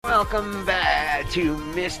welcome back to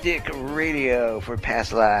Mystic Radio for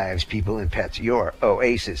Past Lives, People, and Pets, your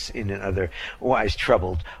oasis in an otherwise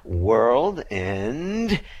troubled world,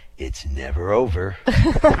 and it's never over.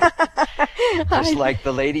 Just like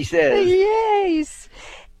the lady says. Yes.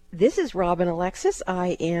 This is Robin Alexis.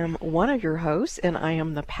 I am one of your hosts, and I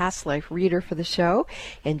am the past life reader for the show.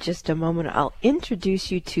 In just a moment, I'll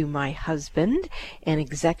introduce you to my husband and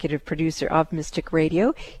executive producer of Mystic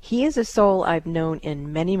Radio. He is a soul I've known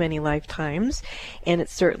in many, many lifetimes, and it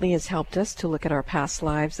certainly has helped us to look at our past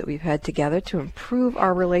lives that we've had together to improve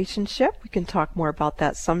our relationship. We can talk more about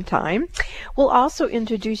that sometime. We'll also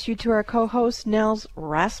introduce you to our co-host, Nels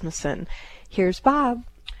Rasmussen. Here's Bob.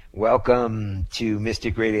 Welcome to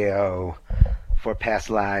Mystic Radio for Past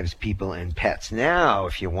Lives, People, and Pets. Now,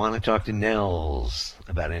 if you want to talk to Nels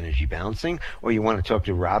about energy balancing, or you want to talk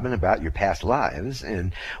to Robin about your past lives,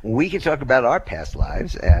 and we can talk about our past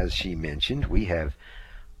lives, as she mentioned, we have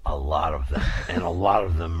a lot of them, and a lot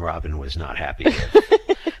of them Robin was not happy with.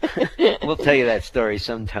 We'll tell you that story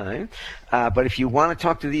sometime. But if you want to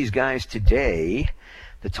talk to these guys today,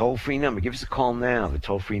 the toll-free number, give us a call now. The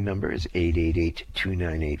toll-free number is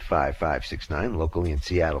 888-298-5569, locally in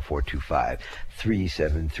Seattle,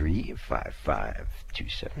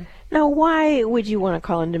 425-373-5527. Now, why would you want to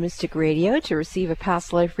call into Mystic Radio to receive a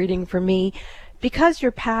past life reading from me? Because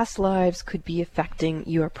your past lives could be affecting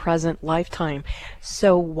your present lifetime.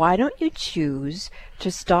 So why don't you choose to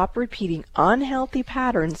stop repeating unhealthy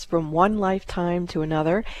patterns from one lifetime to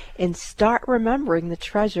another and start remembering the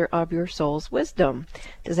treasure of your soul's wisdom?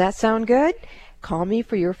 Does that sound good? Call me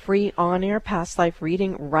for your free on-air past life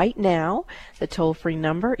reading right now. The toll-free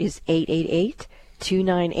number is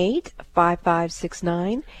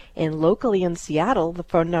 888-298-5569, and locally in Seattle, the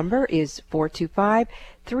phone number is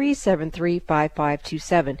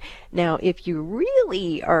 425-373-5527. Now, if you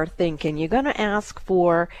really are thinking you're going to ask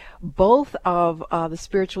for both of the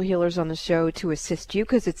spiritual healers on the show to assist you,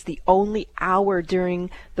 because it's the only hour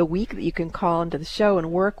during the week that you can call into the show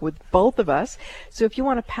and work with both of us. So if you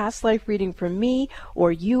want a past life reading from me,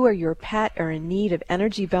 or you or your pet are in need of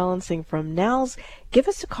energy balancing from Nels, give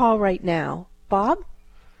us a call right now. Bob?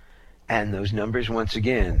 And those numbers, once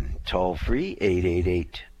again, toll free,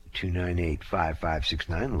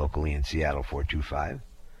 888-298-5569, locally in Seattle,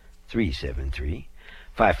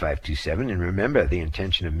 425-373-5527. And remember, the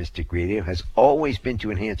intention of Mystic Radio has always been to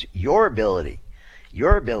enhance your ability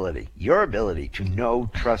to know,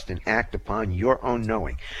 trust, and act upon your own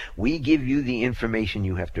knowing. We give you the information.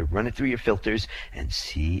 You have to run it through your filters and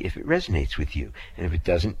see if it resonates with you. And if it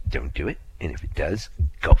doesn't, don't do it. And if it does,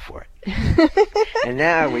 go for it. And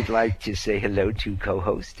now we'd like to say hello to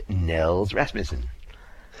co-host Nels Rasmussen.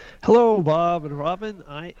 Hello, Bob and Robin.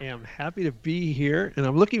 I am happy to be here, and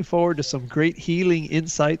I'm looking forward to some great healing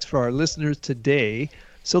insights for our listeners today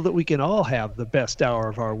so that we can all have the best hour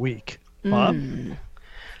of our week. Bob?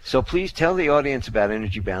 So please tell the audience about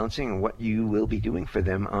energy balancing and what you will be doing for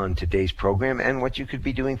them on today's program and what you could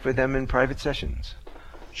be doing for them in private sessions.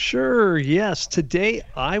 Sure, yes. Today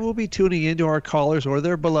I will be tuning into our callers or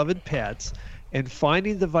their beloved pets and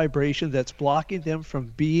finding the vibration that's blocking them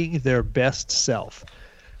from being their best self.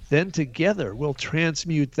 Then together we'll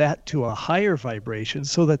transmute that to a higher vibration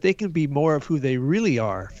so that they can be more of who they really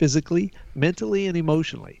are, physically, mentally, and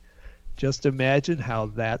emotionally. Just imagine how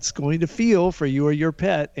that's going to feel for you or your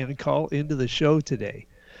pet, and call into the show today.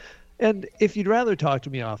 And if you'd rather talk to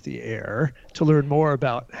me off the air to learn more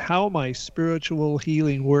about how my spiritual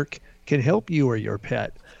healing work can help you or your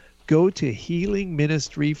pet, go to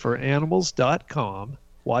healingministryforanimals.com,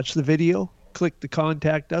 watch the video, click the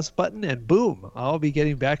Contact Us button, and boom, I'll be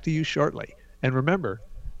getting back to you shortly. And remember,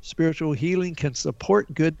 spiritual healing can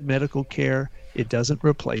support good medical care. It doesn't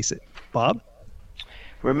replace it. Bob?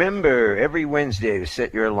 Remember, every Wednesday to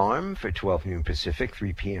set your alarm for 12 noon Pacific,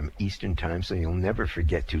 3 p.m. Eastern Time, so you'll never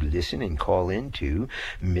forget to listen and call in to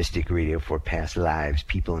Mystic Radio for Past Lives,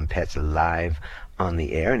 People, and Pets live on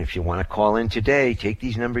the air. And if you want to call in today, take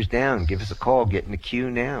these numbers down. Give us a call. Get in the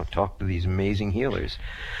queue now. Talk to these amazing healers.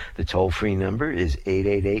 The toll-free number is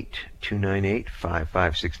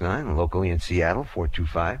 888-298-5569, locally in Seattle,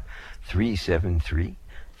 425-373-5527.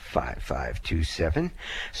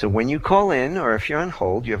 So when you call in, or if you're on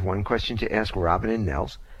hold, you have one question to ask Robin and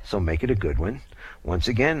Nels, so make it a good one. Once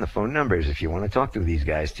again, the phone numbers, if you want to talk to these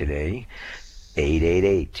guys today,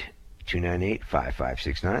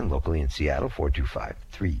 888-298-5569, locally in Seattle,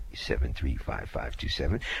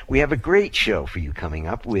 425-373-5527. We have a great show for you coming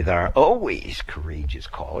up with our always courageous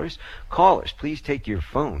callers. Callers, please take your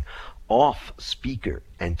phone off speaker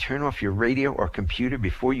and turn off your radio or computer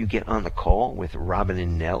before you get on the call with Robin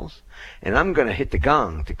and Nels. And I'm going to hit the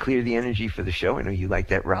gong to clear the energy for the show. I know you like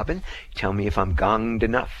that, Robin. Tell me if I'm gonged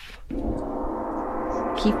enough.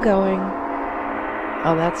 Keep going.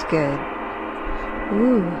 Oh, that's good.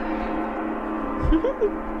 Ooh.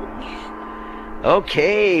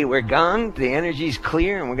 Okay, we're gonged. The energy's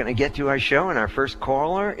clear, and we're going to get to our show. And our first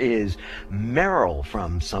caller is Merrill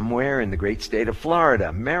from somewhere in the great state of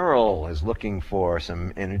Florida. Merrill is looking for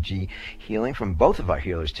some energy healing from both of our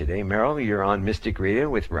healers today. Merrill, you're on Mystic Radio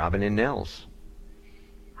with Robin and Nels.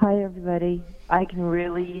 Hi, everybody. I can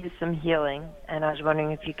really use some healing, and I was wondering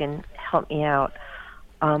if you can help me out.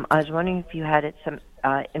 I was wondering if you had some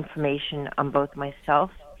information on both myself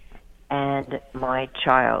and my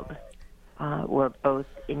child. We're both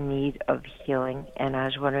in need of healing, and I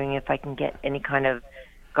was wondering if I can get any kind of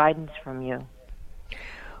guidance from you.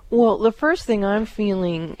 Well, the first thing I'm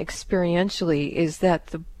feeling experientially is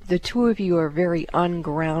that the two of you are very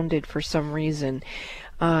ungrounded for some reason.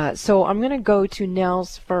 So I'm going to go to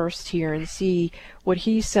Nels first here and see what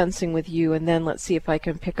he's sensing with you, and then let's see if I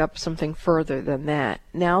can pick up something further than that.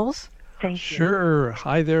 Nels? Thank you. Sure.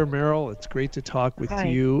 Hi there, Merrill. It's great to talk with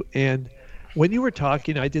you. And when you were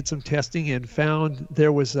talking, I did some testing and found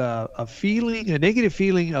there was a negative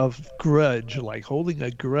feeling of grudge, like holding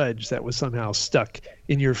a grudge that was somehow stuck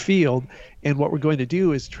in your field. And what we're going to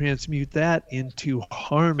do is transmute that into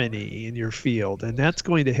harmony in your field. And that's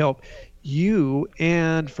going to help you.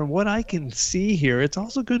 And from what I can see here, it's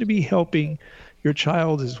also going to be helping your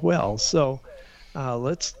child as well. So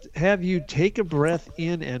let's have you take a breath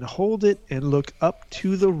in and hold it and look up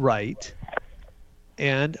to the right.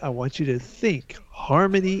 And I want you to think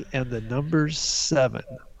harmony and the number 7.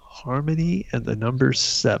 Harmony and the number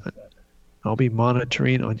 7. I'll be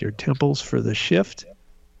monitoring on your temples for the shift.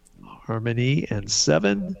 Harmony and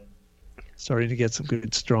 7. Starting to get some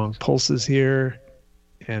good strong pulses here.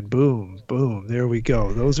 And boom, boom, there we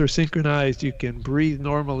go. Those are synchronized. You can breathe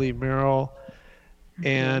normally, Merrill.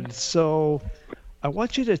 And so I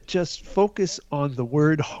want you to just focus on the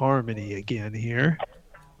word harmony again here.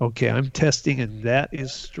 Okay, I'm testing, and that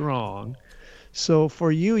is strong. So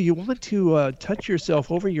for you, you want to touch yourself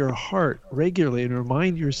over your heart regularly and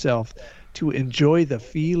remind yourself to enjoy the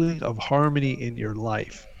feeling of harmony in your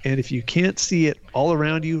life. And if you can't see it all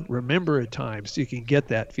around you, remember a time so you can get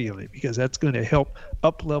that feeling, because that's going to help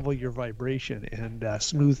up-level your vibration and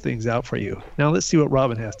smooth things out for you. Now let's see what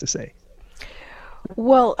Robin has to say.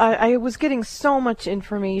 Well, I was getting so much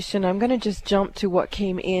information. I'm going to just jump to what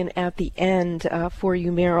came in at the end for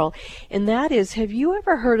you, Merrill. And that is, have you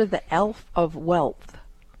ever heard of the Elf of Wealth?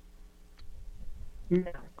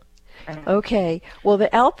 No. Okay. Well,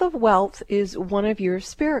 the Elf of Wealth is one of your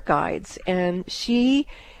spirit guides, and she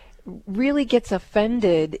really gets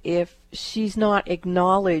offended if she's not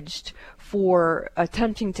acknowledged for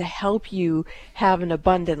attempting to help you have an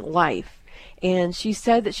abundant life. And she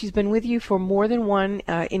said that she's been with you for more than one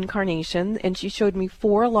incarnation, and she showed me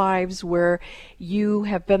 4 lives where you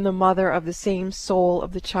have been the mother of the same soul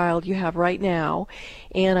of the child you have right now.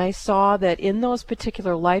 And I saw that in those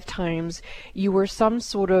particular lifetimes, you were some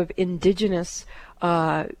sort of indigenous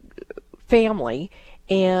family,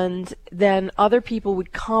 and then other people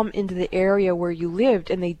would come into the area where you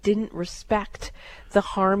lived, and they didn't respect the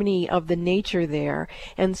harmony of the nature there.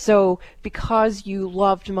 And so because you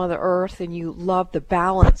loved Mother Earth and you loved the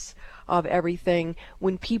balance of everything,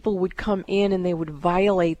 when people would come in and they would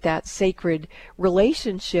violate that sacred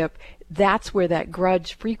relationship, that's where that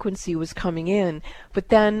grudge frequency was coming in. But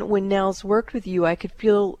then when Nels worked with you, I could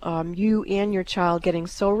feel you and your child getting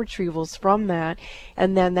soul retrievals from that,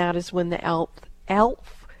 and then that is when the elf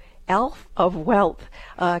of wealth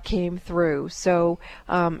came through. So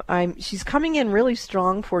she's coming in really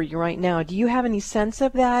strong for you right now. Do you have any sense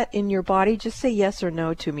of that in your body? Just say yes or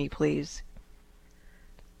no to me, please.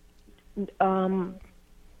 No,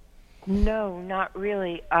 not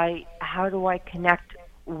really. How do I connect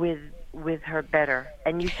with her better?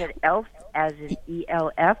 And you said elf as in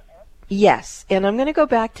ELF? Yes, and I'm going to go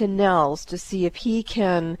back to Nels to see if he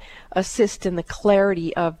can assist in the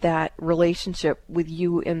clarity of that relationship with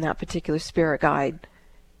you and that particular spirit guide.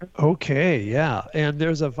 Okay, yeah. And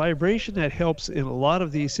there's a vibration that helps in a lot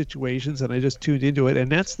of these situations, and I just tuned into it,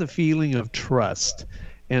 and that's the feeling of trust.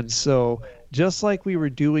 And so just like we were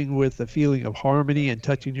doing with the feeling of harmony and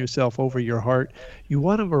touching yourself over your heart, you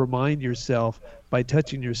want to remind yourself by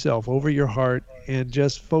touching yourself over your heart and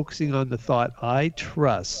just focusing on the thought, I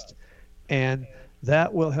trust. And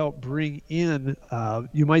that will help bring in,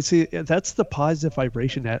 you might see, that's the positive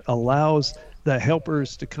vibration that allows the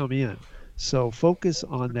helpers to come in. So focus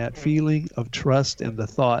on that feeling of trust and the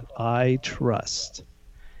thought, I trust.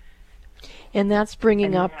 And that's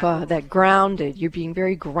bringing up that grounded. You're being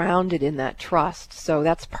very grounded in that trust. So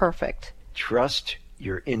that's perfect. Trust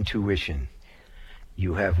your intuition.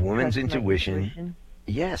 You have woman's intuition.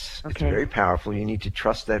 Yes, Okay. it's very powerful. You need to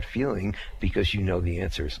trust that feeling because you know the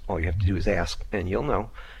answers. All you have to do is ask, and you'll know.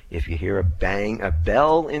 If you hear a bang, a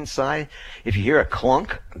bell inside, if you hear a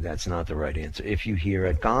clunk, that's not the right answer. If you hear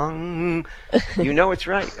a gong, you know it's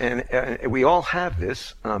right. And we all have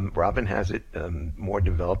this. Robin has it more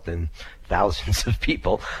developed than thousands of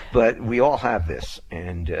people, but we all have this.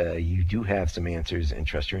 And you do have some answers, and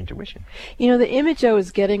trust your intuition. You know, the image I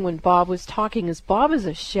was getting when Bob was talking is Bob is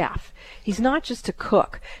a chef. He's not just a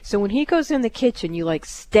cook. So when he goes in the kitchen, you like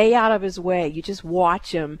stay out of his way. You just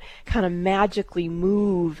watch him kind of magically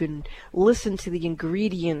move and listen to the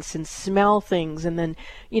ingredients and smell things and then,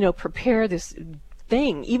 you know, prepare this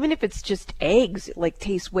thing. Even if it's just eggs, it like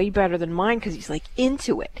tastes way better than mine because he's like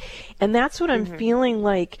into it. And that's what I'm feeling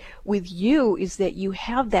like with you, is that you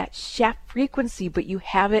have that chef frequency, but you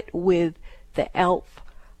have it with the elf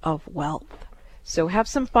of wealth. So have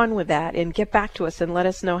some fun with that and get back to us and let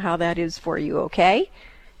us know how that is for you, okay?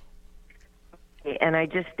 And I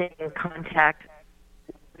just stay in contact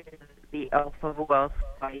with the elf of wealth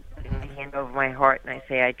by putting my hand over my heart, and I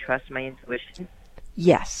say I trust my intuition.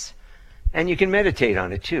 Yes. And you can meditate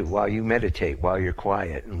on it too while you meditate, while you're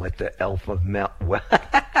quiet, and let the elf of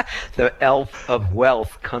the elf of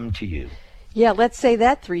wealth come to you. Yeah, let's say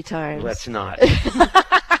that 3 times. Let's not.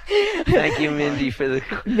 Thank you, Mindy, for the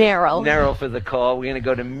Meryl for the call. We're going to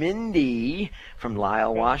go to Mindy from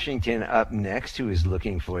Lyle, Washington, up next, who is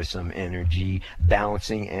looking for some energy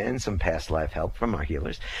balancing and some past life help from our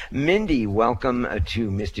healers. Mindy, welcome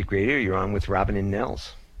to Mystic Radio. You're on with Robin and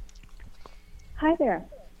Nels. Hi there.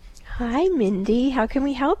 Hi, Mindy. How can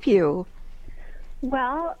we help you?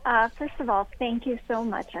 Well, first of all, thank you so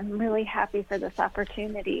much. I'm really happy for this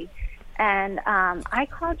opportunity. And I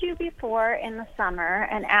called you before in the summer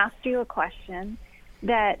and asked you a question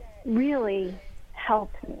that really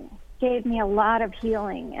helped me, gave me a lot of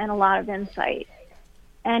healing and a lot of insight.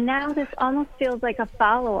 And now this almost feels like a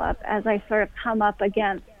follow-up as I sort of come up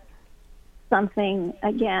against something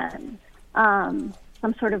again, some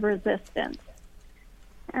sort of resistance.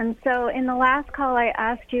 And so in the last call, I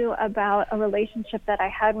asked you about a relationship that I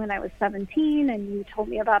had when I was 17, and you told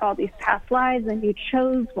me about all these past lives, and you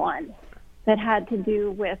chose one that had to do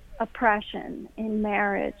with oppression in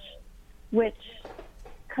marriage, which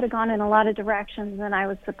could have gone in a lot of directions, and I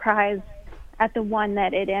was surprised at the one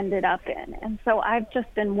that it ended up in. And so I've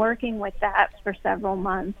just been working with that for several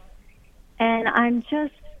months, and I'm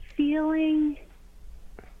just feeling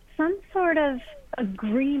some sort of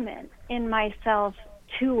agreement in myself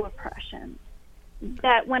to oppression.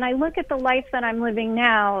 That when I look at the life that I'm living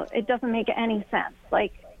now, it doesn't make any sense.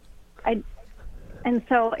 And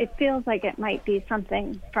so it feels like it might be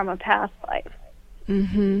something from a past life.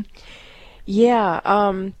 Mm-hmm.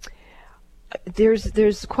 Yeah.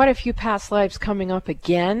 There's quite a few past lives coming up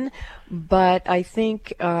again, but I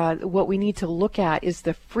think what we need to look at is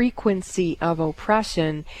the frequency of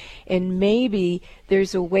oppression, and maybe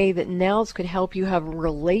there's a way that Nels could help you have a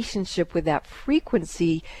relationship with that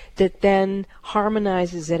frequency that then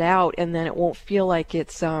harmonizes it out, and then it won't feel like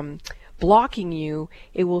it's blocking you.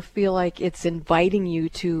 It will feel like it's inviting you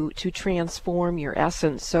to transform your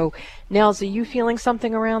essence. So, Nels, are you feeling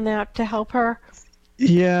something around that to help her?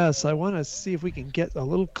 Yes, I want to see if we can get a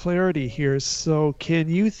little clarity here. So can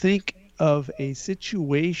you think of a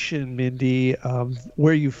situation, Mindy,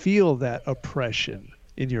 where you feel that oppression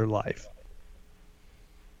in your life?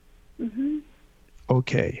 Mm-hmm.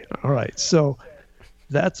 Okay, all right. So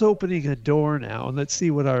that's opening a door now, and let's see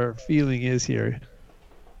what our feeling is here.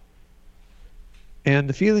 And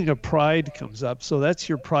the feeling of pride comes up. So that's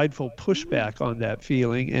your prideful pushback on that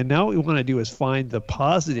feeling. And now what we want to do is find the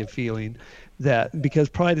positive feeling, that because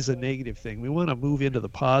pride is a negative thing, we want to move into the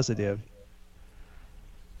positive.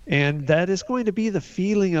 And that is going to be the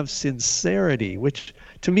feeling of sincerity, which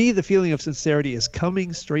to me, the feeling of sincerity is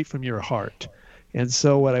coming straight from your heart. And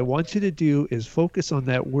so what I want you to do is focus on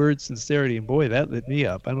that word sincerity. And boy, that lit me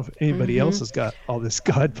up. I don't know if anybody else has got all this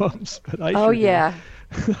God bumps, but I sure yeah.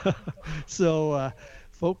 do. So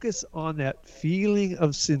focus on that feeling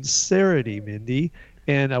of sincerity, Mindy.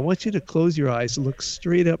 And I want you to close your eyes, look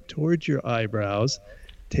straight up towards your eyebrows,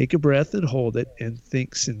 take a breath and hold it, and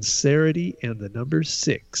think sincerity and the number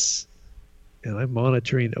 6. And I'm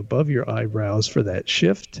monitoring above your eyebrows for that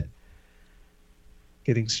shift.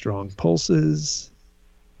 Getting strong pulses.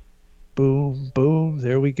 Boom, boom.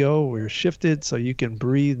 There we go. We're shifted so you can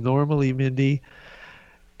breathe normally, Mindy.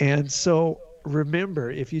 And so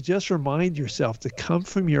remember, if you just remind yourself to come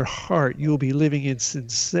from your heart, you'll be living in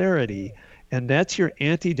sincerity. And that's your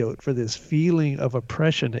antidote for this feeling of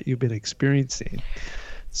oppression that you've been experiencing.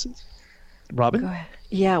 So, Robin? Go ahead.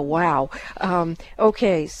 Yeah, wow.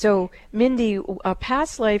 Okay, so Mindy, a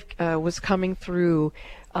past life was coming through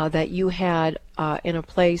that you had in a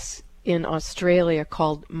place in Australia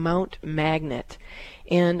called Mount Magnet.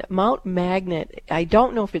 And Mount Magnet, I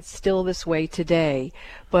don't know if it's still this way today,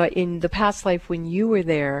 but in the past life when you were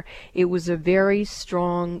there, it was a very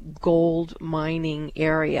strong gold mining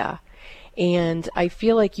area. And I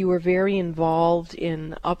feel like you were very involved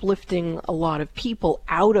in uplifting a lot of people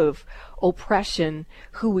out of oppression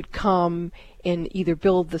who would come and either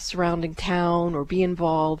build the surrounding town or be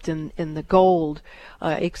involved in the gold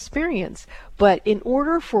experience. But in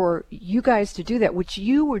order for you guys to do that, which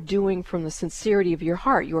you were doing from the sincerity of your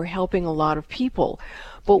heart, you were helping a lot of people.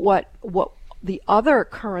 But what the other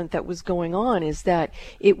current that was going on is that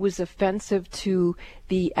it was offensive to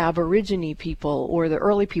the Aborigine people or the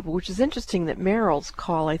early people, which is interesting that Meryl's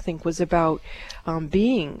call, I think, was about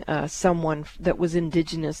being someone that was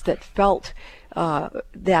indigenous that felt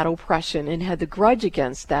that oppression and had the grudge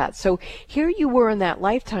against that. So here you were in that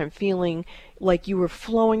lifetime feeling like you were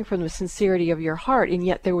flowing from the sincerity of your heart, and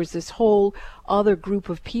yet there was this whole other group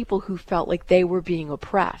of people who felt like they were being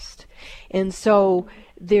oppressed. And so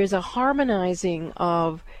there's a harmonizing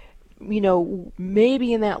of,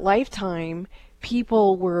 maybe in that lifetime,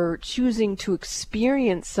 people were choosing to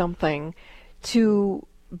experience something to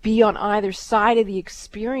be on either side of the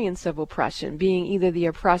experience of oppression, being either the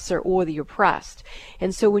oppressor or the oppressed.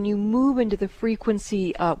 And so when you move into the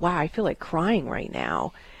frequency of, wow, I feel like crying right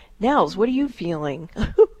now. Nels, what are you feeling?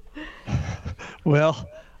 Well,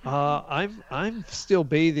 I'm still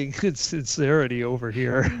bathing in sincerity over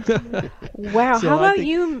here. Wow. So how about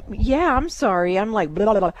you? Yeah, I'm sorry. I'm like, blah,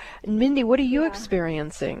 blah, blah. Mindy, what are you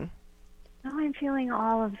experiencing? Oh, I'm feeling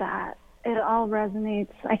all of that. It all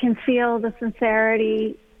resonates. I can feel the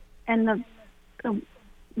sincerity and the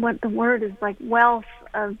what the word is like, wealth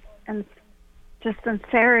of, and just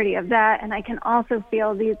sincerity of that. And I can also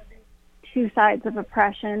feel these two sides of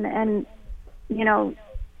oppression and,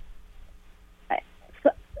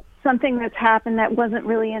 something that's happened that wasn't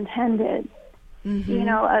really intended. Mm-hmm.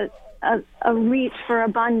 A reach for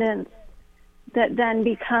abundance that then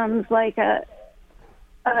becomes like a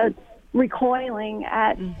recoiling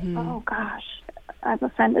at, oh gosh, I've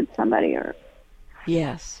offended somebody, or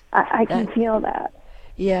yes, I can feel that.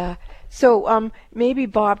 Yeah. So maybe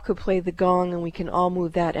Bob could play the gong and we can all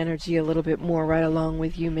move that energy a little bit more right along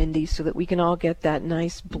with you, Mindy, so that we can all get that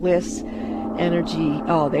nice bliss energy.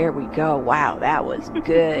 Oh, there we go. Wow, that was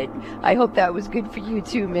good. I hope that was good for you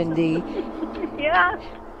too, Mindy. Yeah.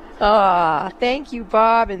 Thank you,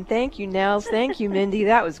 Bob, and thank you, Nels. Thank you, Mindy.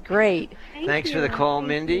 That was great. Thanks for the call,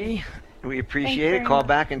 Mindy. We appreciate it. Call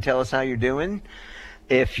back and tell us how you're doing.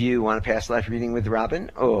 If you want a past life reading with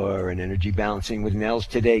Robin or an energy balancing with Nels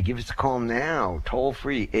today, give us a call now. Toll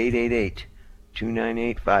free,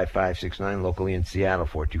 888-298-5569, locally in Seattle,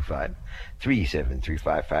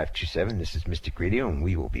 425-373-5527. This is Mystic Radio, and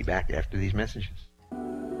we will be back after these messages.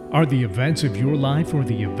 Are the events of your life or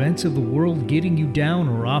the events of the world getting you down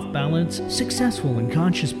or off balance? Successful and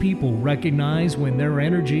conscious people recognize when their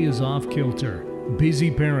energy is off kilter.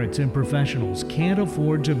 Busy parents and professionals can't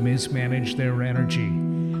afford to mismanage their energy.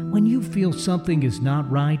 When you feel something is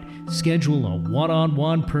not right, schedule a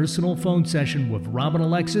one-on-one personal phone session with Robin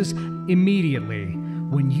Alexis immediately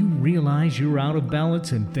when you realize you're out of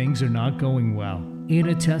balance and things are not going well. In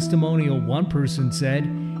a testimonial, one person said,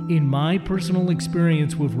 "In my personal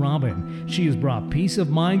experience with Robin, she has brought peace of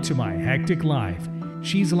mind to my hectic life.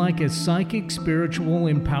 She's like a psychic spiritual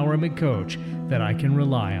empowerment coach that I can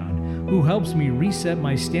rely on, who helps me reset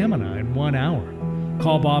my stamina in 1 hour."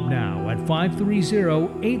 Call Bob now at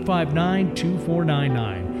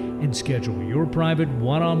 530-859-2499 and schedule your private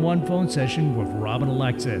one-on-one phone session with Robin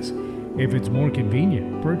Alexis. If it's more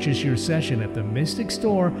convenient, purchase your session at the Mystic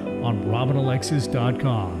Store on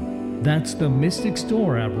RobinAlexis.com. That's the Mystic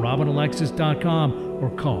Store at RobinAlexis.com or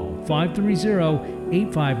call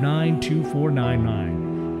 530-859-2499.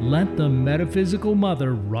 Let the metaphysical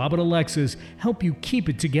mother, Robin Alexis, help you keep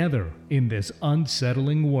it together in this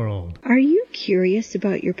unsettling world. Are you curious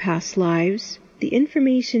about your past lives? The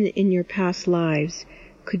information in your past lives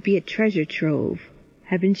could be a treasure trove.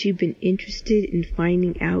 Haven't you been interested in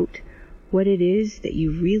finding out what it is that you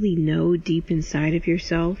really know deep inside of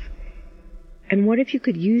yourself? And what if you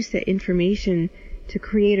could use that information to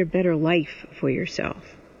create a better life for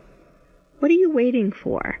yourself? What are you waiting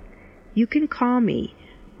for? You can call me,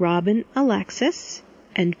 Robin Alexis,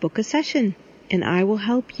 and book a session. and I will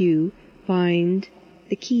help you find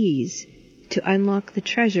the keys to unlock the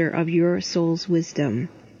treasure of your soul's wisdom.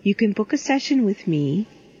 You can book a session with me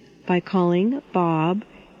by calling Bob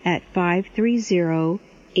at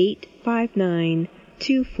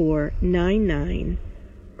 530-859-2499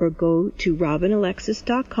 or go to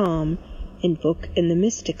robinalexis.com and book in the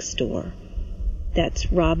Mystic Store. That's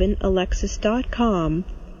robinalexis.com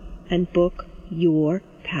and book your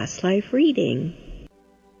past life reading.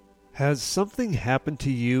 Has something happened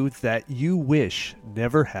to you that you wish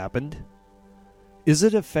never happened? Is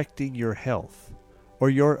it affecting your health or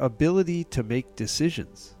your ability to make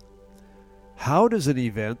decisions? How does an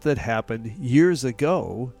event that happened years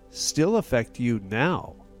ago still affect you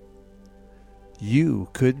now? You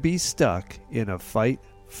could be stuck in a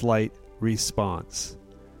fight-flight response.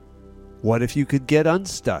 What if you could get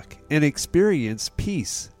unstuck and experience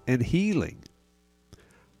peace and healing?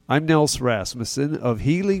 I'm Nels Rasmussen of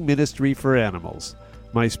Healing Ministry for Animals.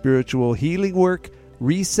 My spiritual healing work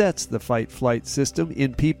resets the fight-flight system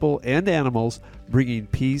in people and animals, bringing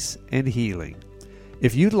peace and healing.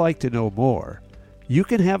 If you'd like to know more, you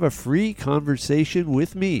can have a free conversation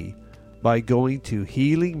with me by going to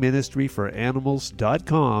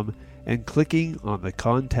healingministryforanimals.com and clicking on the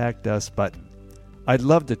Contact Us button. I'd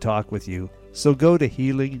love to talk with you, so go to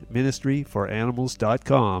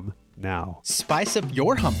healingministryforanimals.com now. Spice up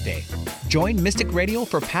your hump day. Join Mystic Radio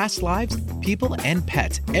for past lives, people, and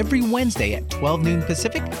pets every Wednesday at 12 noon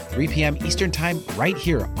Pacific, 3 p.m. Eastern Time, right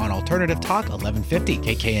here on Alternative Talk 1150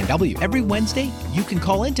 KKNW. Every Wednesday, you can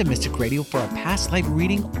call into Mystic Radio for a past life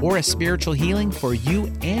reading or a spiritual healing for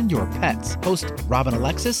you and your pets. Host Robin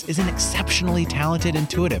Alexis is an exceptionally talented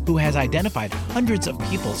intuitive who has identified hundreds of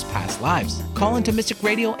people's past lives. Call into Mystic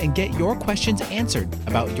Radio and get your questions answered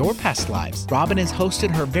about your past lives. Robin has hosted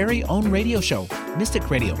her very own radio show, Mystic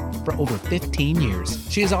Radio, for over 15 years.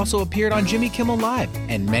 She has also appeared on Jimmy Kimmel Live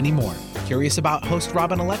and many more. Curious about host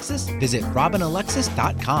Robin Alexis? Visit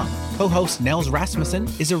robinalexis.com. Co-host Nels Rasmussen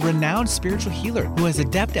is a renowned spiritual healer who is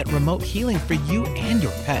adept at remote healing for you and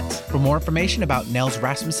your pets. For more information about Nels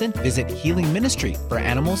Rasmussen, visit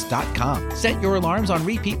healingministryforanimals.com. Set your alarms on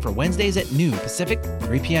repeat for Wednesdays at noon Pacific,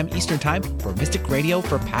 3 p.m. Eastern Time for Mystic Radio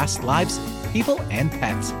for past lives, people, and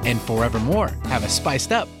pets. And forevermore, have a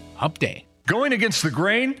spiced up Hump Day. Going against the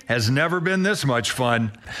grain has never been this much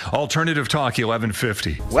fun. Alternative Talk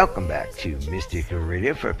 1150. Welcome back to Mystic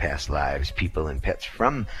Radio for past lives, people, and pets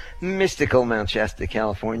from mystical Mount Shasta,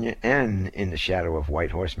 California, and in the shadow of White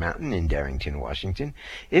Horse Mountain in Darrington, Washington.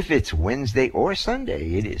 If it's Wednesday or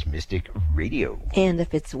Sunday, it is Mystic Radio. And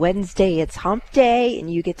if it's Wednesday, it's Hump Day,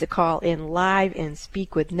 and you get to call in live and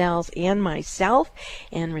speak with Nels and myself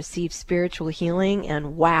and receive spiritual healing.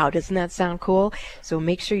 And wow, doesn't that sound cool? So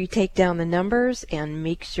make sure you take down the numbers and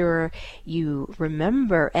make sure you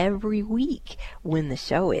remember every week when the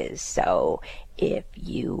show is. So if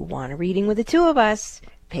you want a reading with the two of us,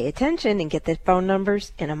 pay attention and get the phone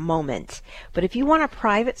numbers in a moment. But if you want a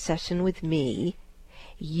private session with me,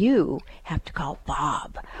 you have to call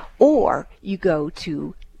Bob, or you go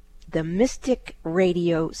to the Mystic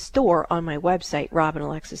Radio store on my website,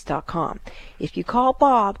 robinalexis.com. If you call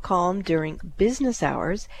Bob, call him during business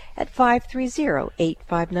hours at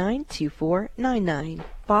 530-859-2499.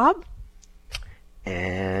 Bob?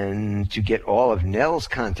 And to get all of Nell's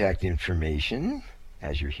contact information,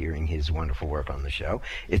 as you're hearing his wonderful work on the show,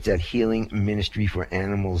 it's at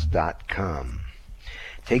healingministryforanimals.com.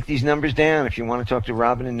 Take these numbers down if you want to talk to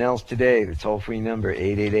Robin and Nels today. The toll-free number,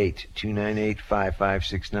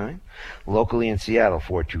 888-298-5569. Locally in Seattle,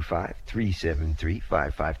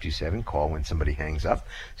 425-373-5527. Call when somebody hangs up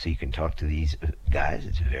so you can talk to these guys.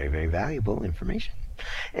 It's very, very valuable information.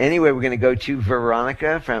 Anyway, we're going to go to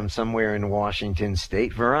Veronica from somewhere in Washington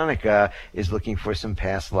State. Veronica is looking for some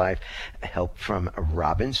past life help from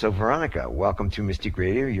Robin. So, Veronica, welcome to Mystic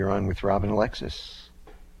Radio. You're on with Robin Alexis.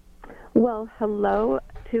 Well, hello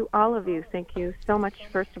to all of you. Thank you so much,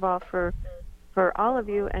 first of all, for all of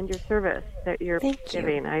you and your service that you're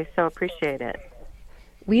giving. I so appreciate it.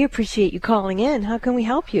 We appreciate you calling in. How can we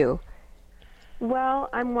help you? Well,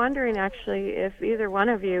 I'm wondering, actually, if either one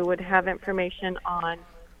of you would have information on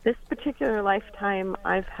this particular lifetime.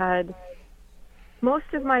 I've had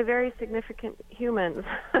most of my very significant humans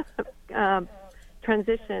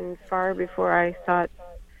transition far before I thought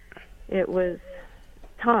it was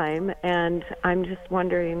time, and I'm just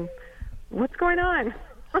wondering what's going on.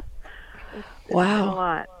 Wow. A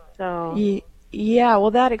lot. So yeah,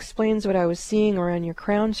 well, that explains what I was seeing around your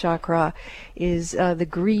crown chakra is the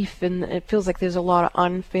grief, and it feels like there's a lot of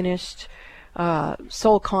unfinished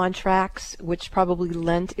soul contracts, which probably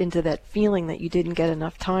lent into that feeling that you didn't get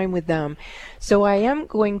enough time with them. So I am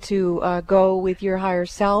going to go with your higher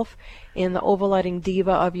self and the overlighting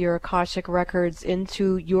diva of your Akashic records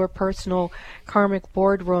into your personal karmic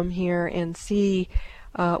boardroom here and see.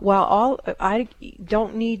 I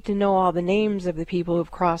don't need to know all the names of the people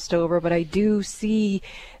who've crossed over, but I do see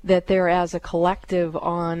that they're as a collective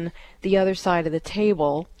on the other side of the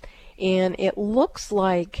table, and it looks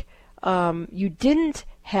like you didn't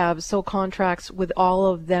have soul contracts with all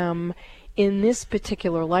of them in this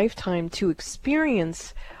particular lifetime to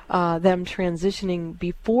experience them transitioning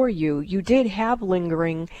before you. You did have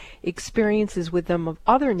lingering experiences with them of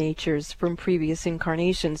other natures from previous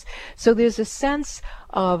incarnations. So there's a sense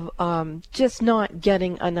of just not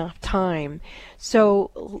getting enough time.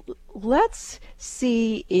 So let's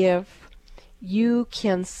see if you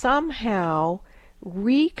can somehow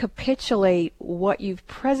recapitulate what you've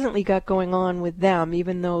presently got going on with them,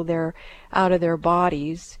 even though they're out of their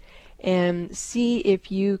bodies, and see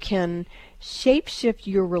if you can shapeshift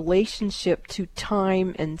your relationship to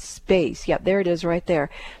time and space. Yeah, there it is right there.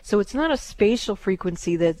 So it's not a spatial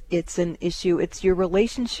frequency that it's an issue, it's your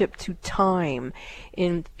relationship to time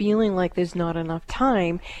and feeling like there's not enough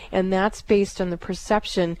time, and that's based on the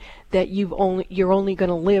perception that you're only going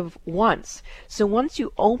to live once. So once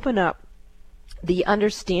you open up the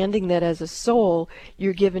understanding that as a soul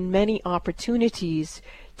you're given many opportunities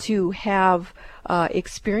to have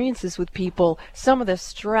experiences with people, some of the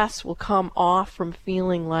stress will come off from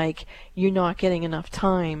feeling like you're not getting enough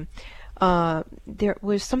time. There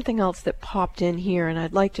was something else that popped in here, and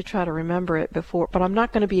I'd like to try to remember it before, but I'm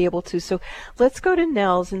not going to be able to. So let's go to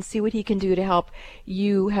Nels and see what he can do to help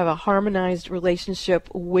you have a harmonized relationship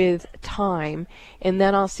with time, and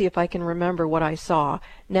then I'll see if I can remember what I saw.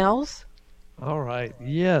 Nels? All right.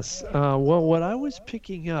 Yes. Well, what I was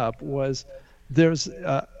picking up was there's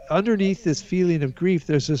underneath this feeling of grief,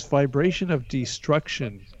 there's this vibration of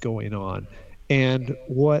destruction going on. And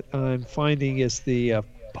what I'm finding is the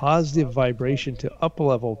positive vibration to up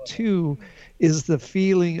level 2 is the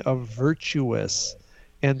feeling of virtuous.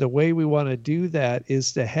 And the way we want to do that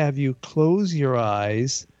is to have you close your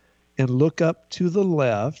eyes and look up to the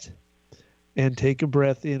left and take a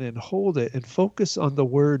breath in and hold it and focus on the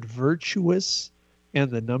word virtuous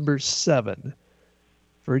and the number 7.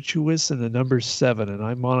 Virtuous and the number 7. And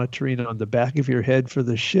I'm monitoring on the back of your head for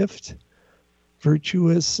the shift.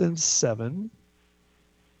 Virtuous and 7.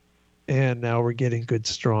 And now we're getting good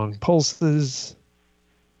strong pulses.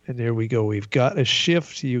 And there we go. We've got a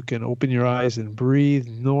shift. You can open your eyes and breathe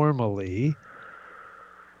normally.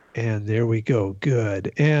 And there we go.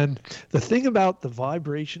 Good. And the thing about the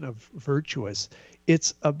vibration of virtuous,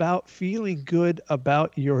 it's about feeling good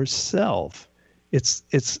about yourself. It's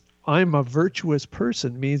I'm a virtuous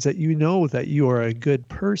person means that you know that you are a good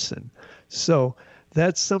person. So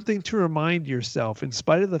that's something to remind yourself, in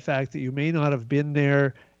spite of the fact that you may not have been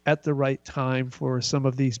there at the right time for some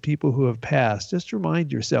of these people who have passed. Just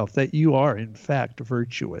remind yourself that you are, in fact,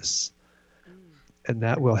 virtuous. And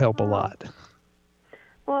that will help a lot.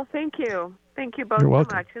 Well, thank you. Thank you both so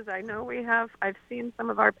much, because I know I've seen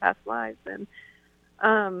some of our past lives, and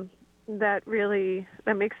that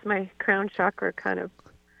makes my crown chakra kind of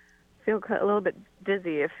feel a little bit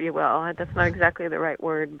dizzy, if you will. That's not exactly the right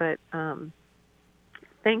word, but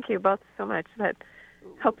thank you both so much. That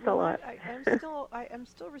helps a lot. I'm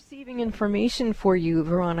still receiving information for you,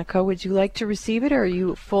 Veronica. Would you like to receive it, or are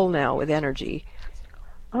you full now with energy?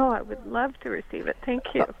 Oh, I would love to receive it. Thank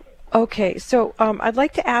you. Okay, so I'd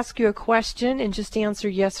like to ask you a question and just answer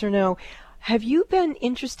yes or no. Have you been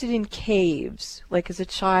interested in caves, like as a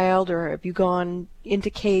child, or have you gone into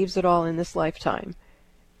caves at all in this lifetime?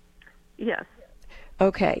 Yes.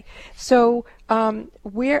 Okay, so I'm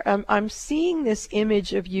seeing this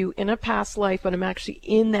image of you in a past life, but I'm actually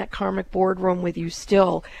in that karmic boardroom with you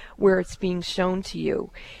still, where it's being shown to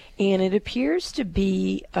you. And it appears to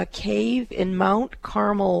be a cave in Mount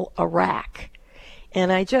Carmel, Iraq.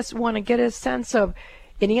 And I just want to get a sense of,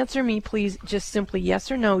 and answer me please just simply yes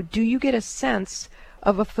or no, do you get a sense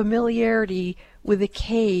of a familiarity with a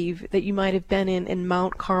cave that you might have been in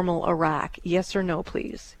Mount Carmel, Iraq? Yes or no,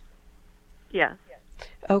 please? Yes.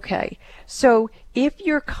 Okay, so if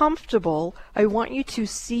you're comfortable, I want you to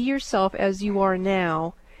see yourself as you are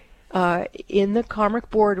now in the karmic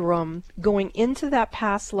boardroom, going into that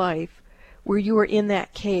past life where you were in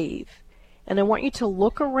that cave. And I want you to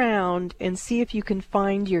look around and see if you can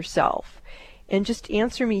find yourself. And just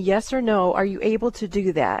answer me yes or no. Are you able to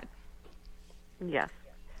do that? Yes.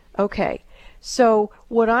 Okay. So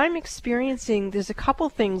what I'm experiencing, there's a couple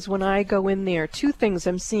things when I go in there. Two things.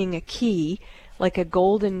 I'm seeing a key, like a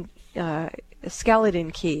golden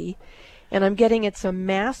skeleton key, and I'm getting it's a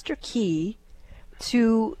master key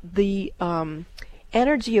to the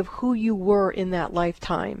energy of who you were in that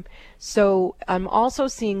lifetime. So I'm also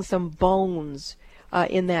seeing some bones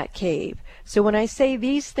in that cave. So when I say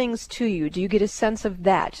these things to you, do you get a sense of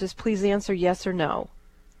that? Just please answer yes or no.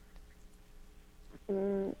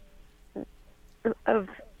 Of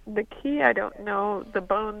the key, I don't know. The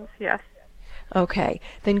bones, yes. Okay,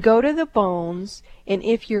 then go to the bones, and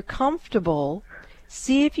if you're comfortable,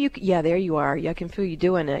 see if you, yeah, there you are. I can feel you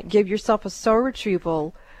doing it. Give yourself a soul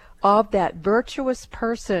retrieval of that virtuous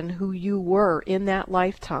person who you were in that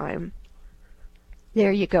lifetime.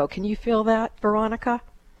 There you go. Can you feel that, Veronica?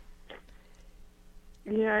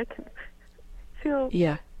 Yeah, I can feel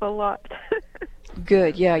a lot.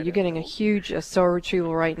 Good. Yeah, you're getting a huge soul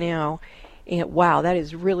retrieval right now. And wow, that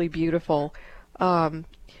is really beautiful.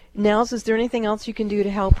 Nels, is there anything else you can do to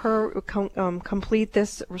help her complete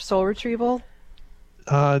this soul retrieval?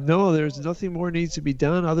 No, there's nothing more needs to be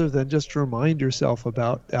done other than just remind yourself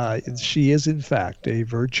about she is, in fact, a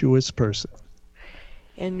virtuous person.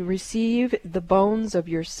 And receive the bones of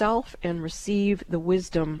yourself and receive the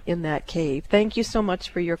wisdom in that cave. Thank you so much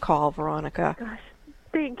for your call, Veronica. Gosh,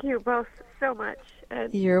 thank you both so much.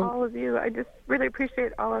 And all of you, I just really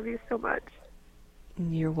appreciate all of you so much.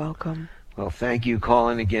 You're welcome. Well, thank you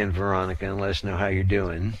calling again, Veronica, and let us know how you're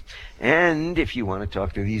doing. And if you want to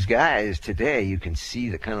talk to these guys today, you can see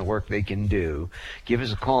the kind of work they can do. Give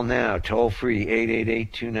us a call now, toll-free,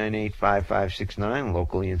 888-298-5569,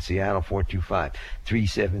 locally in Seattle,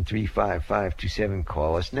 425-373-5527.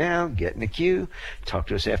 Call us now, get in the queue, talk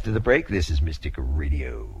to us after the break. This is Mystic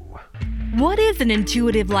Radio. What is an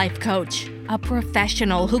intuitive life coach? A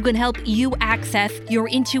professional who can help you access your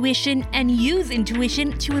intuition and use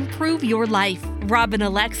intuition to improve your life. Robin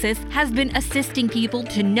Alexis has been assisting people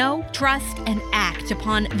to know, trust, and act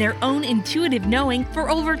upon their own intuitive knowing for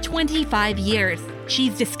over 25 years.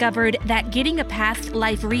 She's discovered that getting a past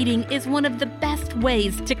life reading is one of the best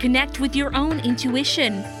ways to connect with your own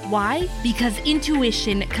intuition. Why? Because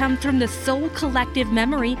intuition comes from the soul collective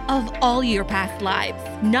memory of all your past lives,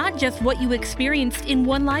 not just what you experienced in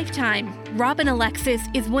one lifetime. Robin Alexis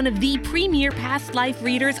is one of the premier past life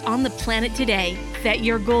readers on the planet today. Set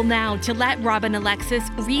your goal now to let Robin Alexis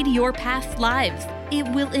read your past lives. It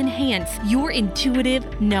will enhance your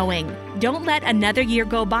intuitive knowing. Don't let another year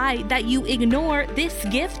go by that you ignore this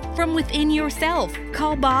gift from within yourself.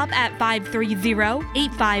 Call Bob at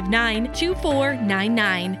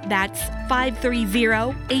 530-859-2499. That's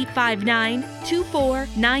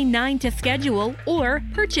 530-859-2499 to schedule or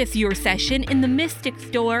purchase your session in the Mystic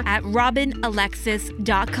Store at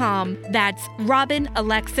robinalexis.com. That's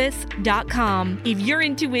robinalexis.com. If your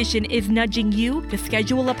intuition is nudging you to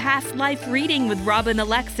schedule a past life reading with Robin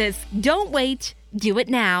Alexis, don't wait. Do it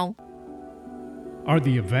now. Are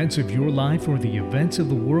the events of your life or the events of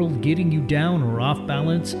the world getting you down or off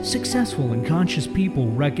balance? Successful and conscious people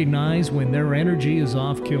recognize when their energy is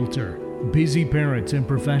off kilter. Busy parents and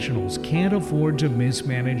professionals can't afford to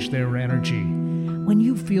mismanage their energy. When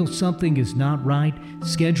you feel something is not right,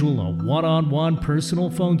 schedule a one-on-one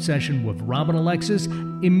personal phone session with Robin Alexis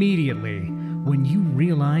immediately when you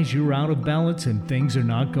realize you're out of balance and things are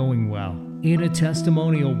not going well. In a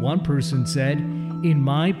testimonial, one person said, "In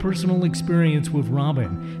my personal experience with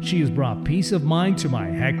Robin, she has brought peace of mind to my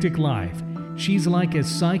hectic life. She's like a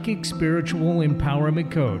psychic spiritual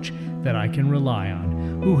empowerment coach that I can rely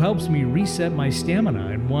on, who helps me reset my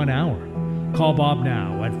stamina in 1 hour." Call Bob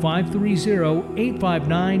now at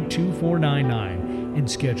 530-859-2499 and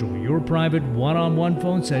schedule your private one-on-one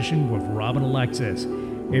phone session with Robin Alexis.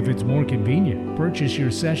 If it's more convenient, purchase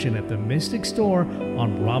your session at the Mystic Store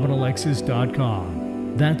on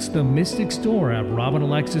robinalexis.com. That's the Mystic Store at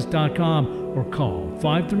robinalexis.com or call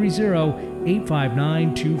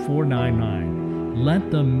 530-859-2499.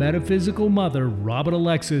 Let the metaphysical mother, Robin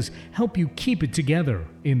Alexis, help you keep it together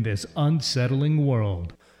in this unsettling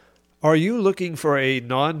world. Are you looking for a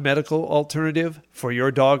non-medical alternative for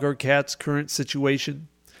your dog or cat's current situation?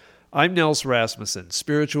 I'm Nels Rasmussen,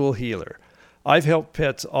 spiritual healer. I've helped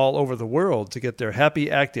pets all over the world to get their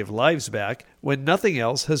happy, active lives back when nothing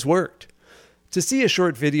else has worked. To see a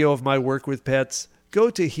short video of my work with pets,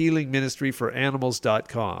 go to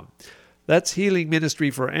healingministryforanimals.com. That's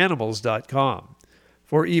healingministryforanimals.com.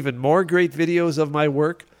 For even more great videos of my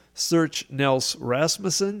work, search Nels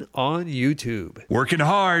Rasmussen on YouTube. Working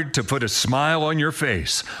hard to put a smile on your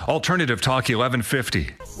face. Alternative Talk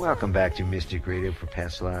 1150. Welcome back to Mystic Radio for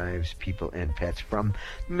Past Lives, People, and Pets from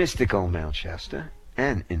mystical Mount Shasta.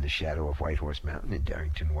 and in the shadow of White Horse Mountain in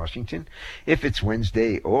Darrington, Washington. If it's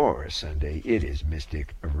Wednesday or Sunday, it is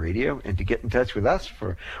Mystic Radio. And to get in touch with us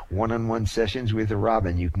for one-on-one sessions with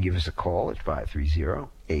Robin, you can give us a call at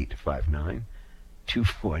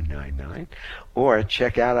 530-859-2499, or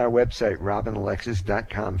check out our website,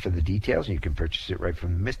 robinalexis.com, for the details. You can purchase it right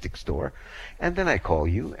from the Mystic Store. And then I call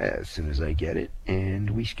you as soon as I get it, and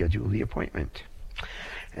we schedule the appointment.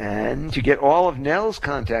 And to get all of Nels'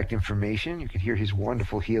 contact information, you can hear his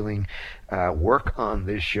wonderful healing work on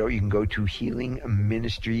this show. You can go to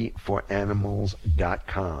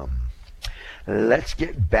healingministryforanimals.com. Let's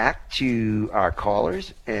get back to our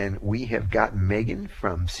callers, and we have got Megan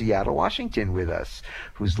from Seattle, Washington with us,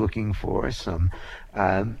 who's looking for some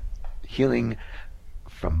healing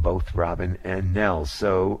from both Robin and Nels.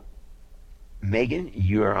 So, Megan,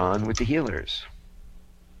 you're on with the healers.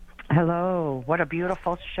 Hello. What a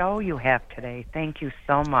beautiful show you have today. Thank you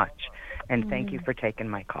so much, and thank you for taking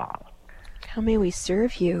my call. How may we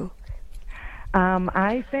serve you?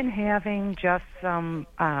 I've been having just some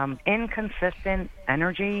inconsistent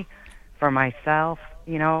energy for myself,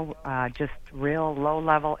 just real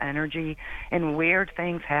low-level energy and weird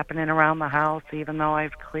things happening around the house, even though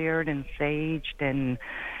I've cleared and saged, and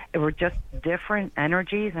it were just different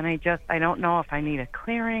energies, and I don't know if I need a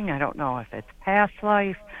clearing. I don't know if it's past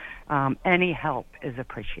life. Any help is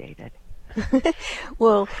appreciated.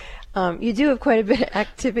 Well, you do have quite a bit of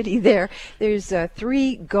activity there. There's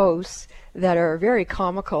 3 ghosts that are very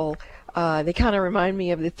comical. They kind of remind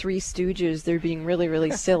me of the Three Stooges. They're being really,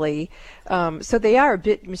 really silly. So they are a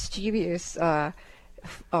bit mischievous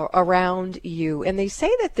around you. And they say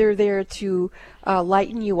that they're there to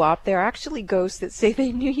lighten you up. They're actually ghosts that say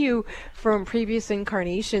they knew you from previous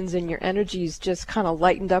incarnations, and your energies just kind of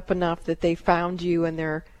lightened up enough that they found you, and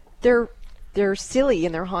they're silly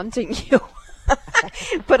and they're haunting you.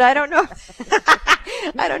 But I don't know.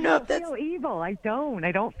 I don't know if that's. I don't feel evil. I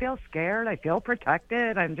don't feel scared. I feel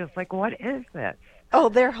protected. I'm just like, what is this? Oh,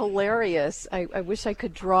 they're hilarious. I wish I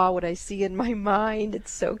could draw what I see in my mind.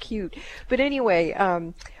 It's so cute. But anyway,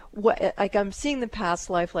 I'm seeing the past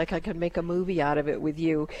life like I could make a movie out of it with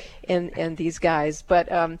you and these guys. But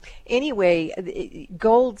anyway,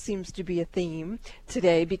 gold seems to be a theme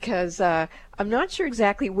today, because I'm not sure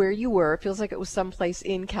exactly where you were. It feels like it was someplace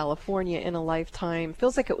in California in a lifetime. It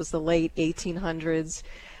feels like it was the late 1800s.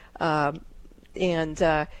 And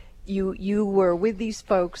you were with these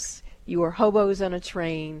folks. You were hobos on a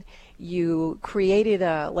train. You created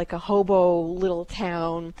a hobo little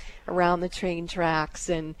town around the train tracks,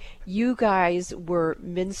 and you guys were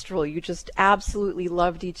minstrel. You just absolutely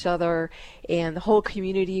loved each other, and the whole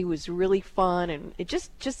community was really fun, and it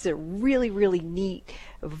just a really, really neat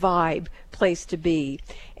vibe place to be.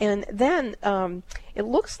 And then it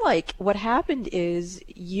looks like what happened is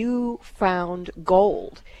you found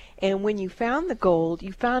gold. And when you found the gold,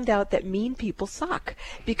 you found out that mean people suck,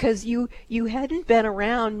 because you hadn't been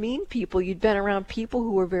around mean people. You'd been around people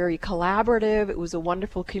who were very collaborative. It was a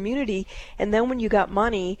wonderful community. And then when you got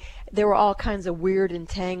money, there were all kinds of weird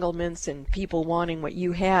entanglements and people wanting what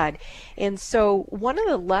you had. And so one of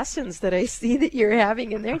the lessons that I see that you're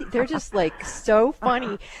having, and they're just like so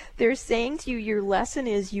funny. They're saying to you, your lesson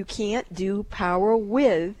is you can't do power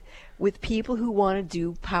with people who want to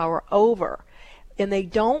do power over. And they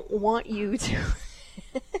don't want you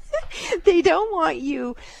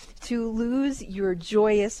to lose your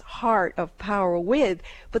joyous heart of power with,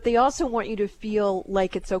 but they also want you to feel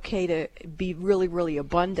like it's okay to be really, really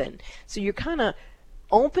abundant. So you're kind of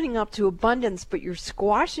opening up to abundance, but you're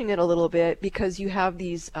squashing it a little bit because you have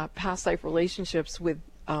these past life relationships with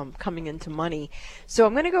coming into money. So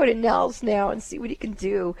I'm going to go to Nels now and see what he can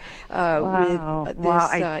do with this I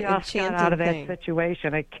just got out of that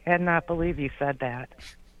situation. I cannot believe you said that.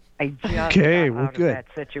 I just got out of that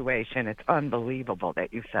situation. It's unbelievable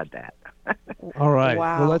that you said that. All right.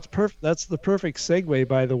 Wow. Well, that's the perfect segue,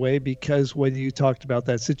 by the way, because when you talked about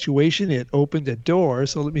that situation, it opened a door.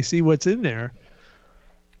 So let me see what's in there.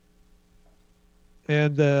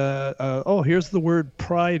 And here's the word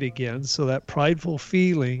pride again. So that prideful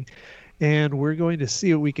feeling, and we're going to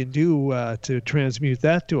see what we can do to transmute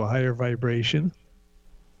that to a higher vibration.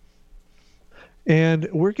 And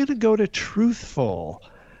we're going to go to truthful.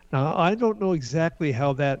 Now, I don't know exactly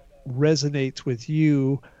how that resonates with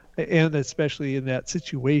you, and especially in that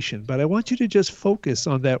situation, but I want you to just focus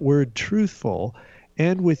on that word truthful,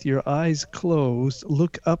 and with your eyes closed,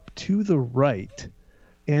 look up to the right.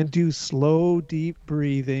 And do slow, deep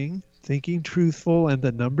breathing, thinking truthful, and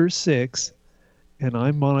the number 6. And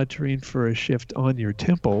I'm monitoring for a shift on your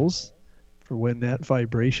temples for when that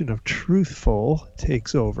vibration of truthful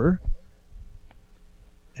takes over.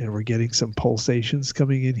 And we're getting some pulsations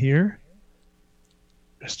coming in here.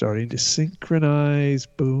 They're starting to synchronize.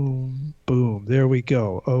 Boom, boom. There we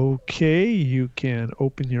go. Okay, you can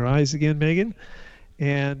open your eyes again, Megan.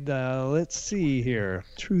 And let's see here.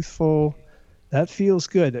 Truthful. That feels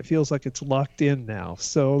good. It feels like it's locked in now.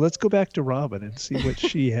 So let's go back to Robin and see what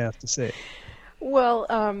she has to say. Well,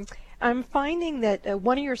 I'm finding that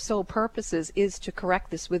one of your sole purposes is to correct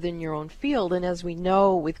this within your own field. And as we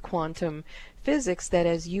know with quantum physics, that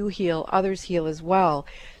as you heal, others heal as well.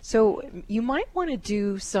 So you might want to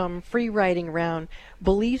do some free writing around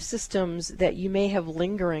belief systems that you may have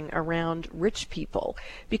lingering around rich people.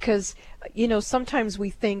 Because, sometimes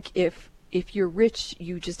we think if you're rich,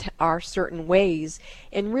 you just are certain ways,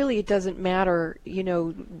 and really it doesn't matter,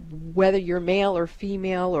 whether you're male or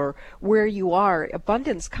female or where you are.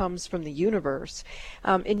 Abundance comes from the universe.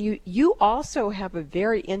 And you also have a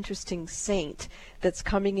very interesting saint that's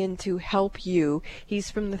coming in to help you.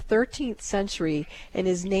 He's from the 13th century, and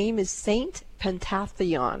his name is Saint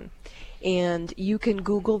Pentatheon. And you can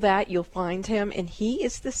Google that, you'll find him, and he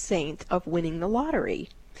is the saint of winning the lottery.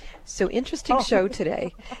 So interesting show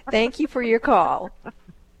today. Thank you for your call.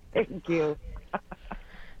 Thank you.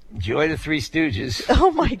 Enjoy the Three Stooges.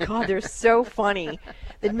 Oh my God, they're so funny.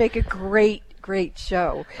 They'd make a great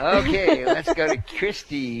show. Okay, let's go to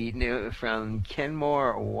Christy from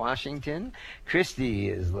Kenmore, Washington. Christy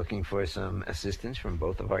is looking for some assistance from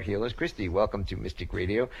both of our healers. Christy, welcome to Mystic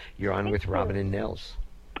Radio. You're on with Robin and Nels.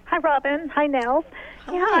 Hi, Robin. Hi, Nels.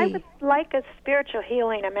 Hi. Yeah, I would like a spiritual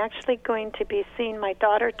healing. I'm actually going to be seeing my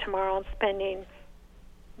daughter tomorrow and spending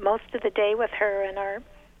most of the day with her, and our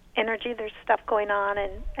energy, there's stuff going on,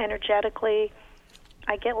 and energetically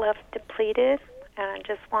I get left depleted, and I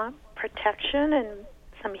just want protection and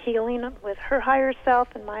some healing with her higher self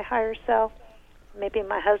and my higher self. Maybe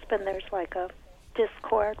my husband, there's like a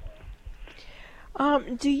discord.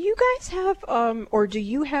 Do you guys have, or do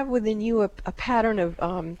you have within you a pattern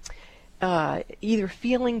of either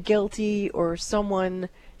feeling guilty or someone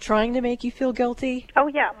trying to make you feel guilty? Oh,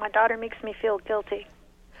 yeah, my daughter makes me feel guilty.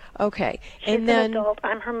 Okay. She's and then an adult.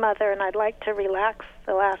 I'm her mother, and I'd like to relax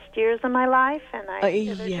the last years of my life, and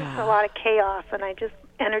there's just a lot of chaos, and I just,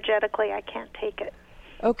 energetically, I can't take it.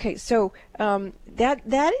 Okay, so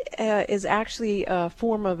that is actually a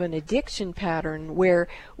form of an addiction pattern where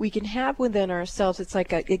we can have within ourselves, it's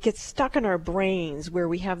like it gets stuck in our brains where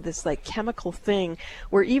we have this like chemical thing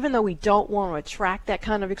where even though we don't want to attract that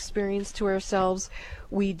kind of experience to ourselves,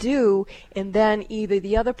 we do, and then either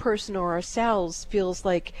the other person or ourselves feels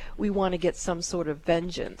like we want to get some sort of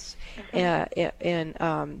vengeance.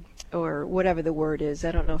 Or whatever the word is.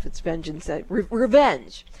 I don't know if it's vengeance,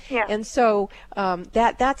 revenge. Yeah. And so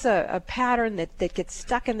that's a pattern that gets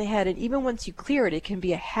stuck in the head, and even once you clear it, it can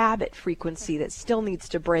be a habit frequency that still needs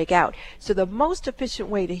to break out. So the most efficient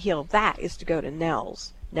way to heal that is to go to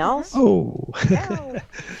Nels. Nels? Oh,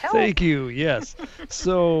 thank you. Yes.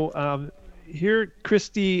 So here,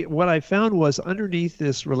 Christy, what I found was underneath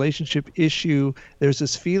this relationship issue, there's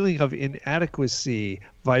this feeling of inadequacy,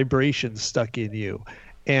 vibration stuck in you.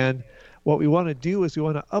 And what we want to do is we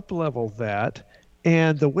want to up-level that.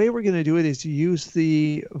 And the way we're going to do it is to use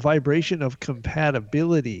the vibration of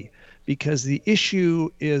compatibility, because the issue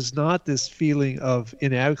is not this feeling of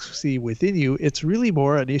inadequacy within you. It's really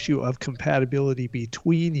more an issue of compatibility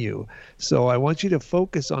between you. So I want you to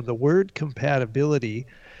focus on the word compatibility,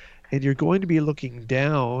 and you're going to be looking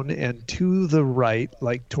down and to the right,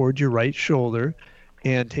 like toward your right shoulder,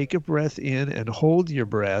 and take a breath in and hold your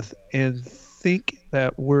breath and think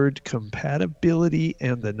that word compatibility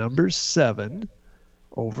and the number 7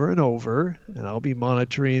 over and over, and I'll be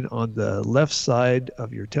monitoring on the left side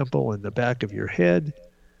of your temple and the back of your head.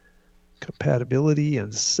 Compatibility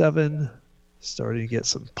and 7, starting to get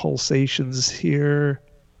some pulsations here,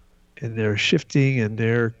 and they're shifting, and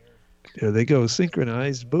there they go,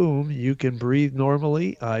 synchronized. Boom, you can breathe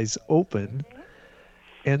normally, eyes open.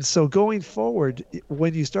 And so going forward,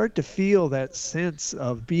 when you start to feel that sense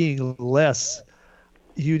of being less,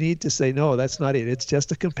 you need to say, no, that's not it. It's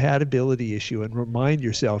just a compatibility issue, and remind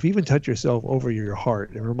yourself, even touch yourself over your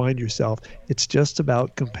heart and remind yourself it's just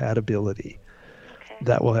about compatibility. Okay.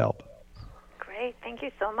 That will help. Great. Thank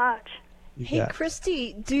you so much. Hey,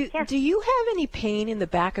 Christy, do you have any pain in the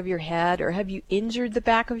back of your head, or have you injured the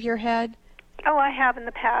back of your head? Oh, I have in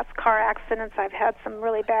the past, car accidents. I've had some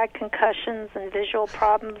really bad concussions and visual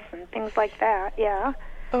problems and things like that, yeah.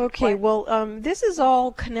 Okay, well, this is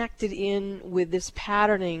all connected in with this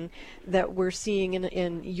patterning that we're seeing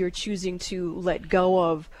and you're choosing to let go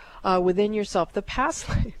of within yourself. The past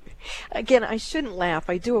life, again, I shouldn't laugh.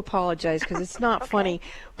 I do apologize because it's not funny,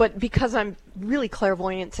 but because I'm really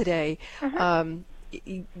clairvoyant today,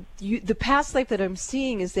 the past life that I'm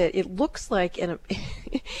seeing is that it looks like in a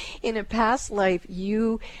in a past life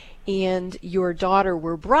you and your daughter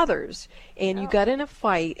were brothers, and you got in a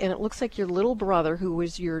fight, and it looks like your little brother, who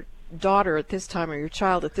was your daughter at this time, or your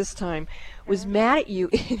child at this time, was mad at you,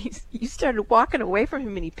 and you started walking away from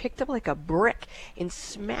him, and he picked up like a brick and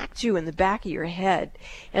smacked you in the back of your head.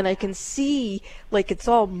 And I can see like it's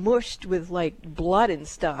all mushed with like blood and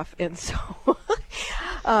stuff. And so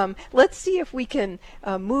let's see if we can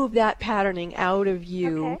move that patterning out of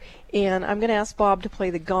you. Okay. And I'm going to ask Bob to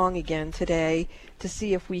play the gong again today to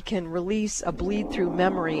see if we can release a bleed-through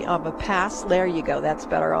memory of a past. There you go. That's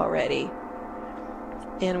better already.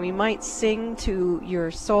 And we might sing to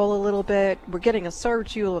your soul a little bit. We're getting a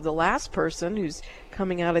ritual of the last person who's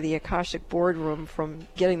coming out of the Akashic boardroom from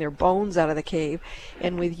getting their bones out of the cave.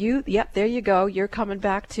 And with you, yep, there you go. You're coming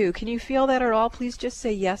back too. Can you feel that at all? Please just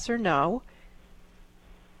say yes or no.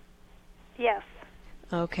 Yes.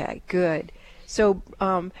 Okay, good. So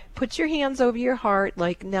put your hands over your heart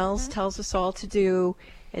like Nels tells us all to do,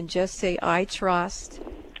 and just say, I trust.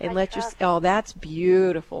 And let your, oh, that's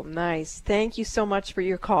beautiful. Nice. Thank you so much for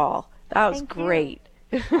your call. That was great.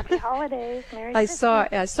 Happy holidays. Merry I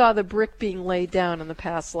Christmas. saw the brick being laid down in the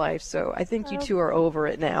past life, so I think you two are over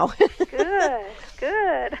it now.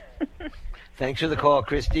 Good. Thanks for the call,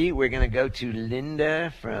 Christy. We're going to go to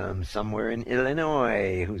Linda from somewhere in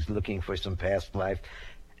Illinois, who's looking for some past life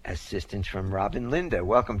assistance from Robin. Linda,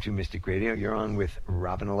 welcome to Mystic Radio. You're on with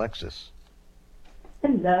Robin Alexis.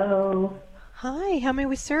 Hello. Hi, how may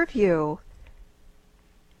we serve you?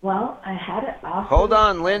 Well, I had it off. Hold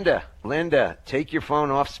on, Linda. Linda, take your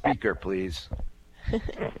phone off speaker, please.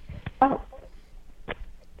 Oh.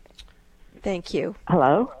 Thank you.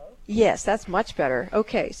 Hello? Yes, that's much better.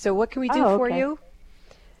 Okay, so what can we do for you?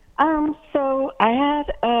 So I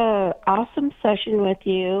had an awesome session with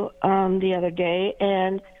you the other day,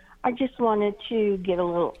 and I just wanted to get a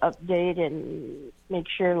little update and make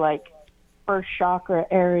sure, like, first chakra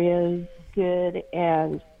area is good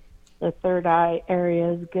and the third eye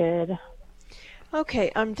area is good. Okay,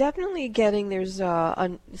 I'm definitely getting there's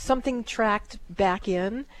something tracked back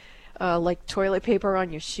in, like toilet paper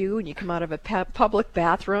on your shoe, and you come out of a public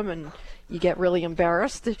bathroom and you get really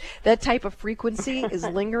embarrassed. That type of frequency is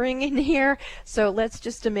lingering in here. So let's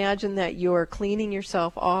just imagine that you're cleaning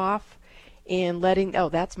yourself off and letting, oh,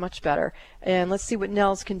 that's much better. And let's see what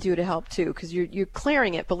Nels can do to help too, because you're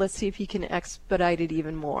clearing it, but let's see if he can expedite it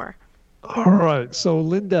even more. All right. So,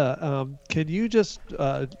 Linda, can you just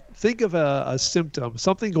think of a symptom,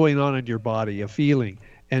 something going on in your body, a feeling,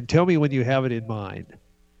 and tell me when you have it in mind?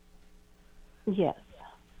 Yes.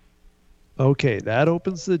 Okay, that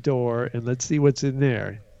opens the door, and let's see what's in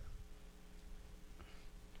there.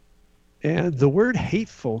 And the word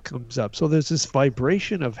hateful comes up. So there's this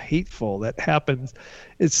vibration of hateful that happens.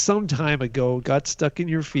 It's some time ago, got stuck in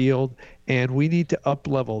your field, and we need to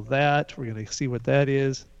up-level that. We're going to see what that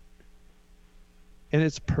is. And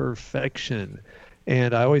it's perfection.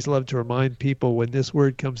 And I always love to remind people when this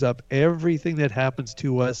word comes up, everything that happens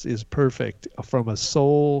to us is perfect from a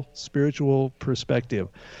soul, spiritual perspective.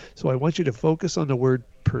 So I want you to focus on the word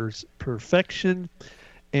perfection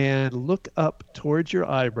and look up towards your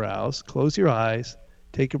eyebrows. Close your eyes,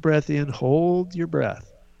 take a breath in, hold your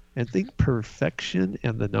breath, and think perfection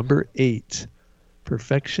and the number 8.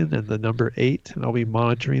 Perfection and the number 8. And I'll be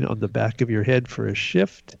monitoring on the back of your head for a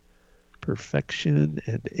shift. Perfection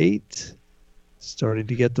and 8. Starting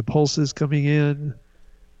to get the pulses coming in.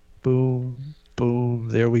 Boom, boom.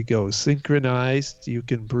 There we go. Synchronized. You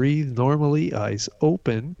can breathe normally, eyes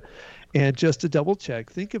open. And just to double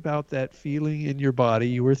check, think about that feeling in your body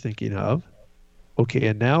you were thinking of. Okay,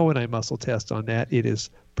 and now when I muscle test on that, it is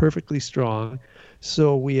perfectly strong.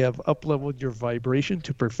 So we have up-leveled your vibration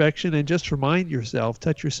to perfection. And just remind yourself,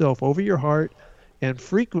 touch yourself over your heart, and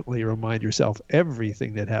frequently remind yourself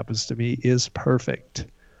everything that happens to me is perfect.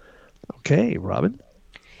 Okay, Robin?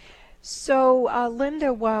 So,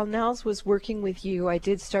 Linda, while Nels was working with you, I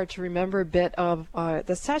did start to remember a bit of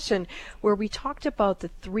the session where we talked about the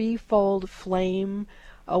threefold flame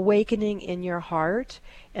awakening in your heart,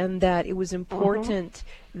 and that it was important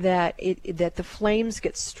that that the flames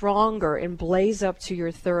get stronger and blaze up to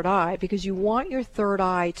your third eye, because you want your third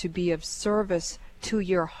eye to be of service to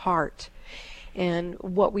your heart. And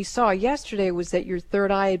what we saw yesterday was that your third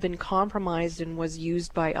eye had been compromised and was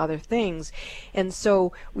used by other things. And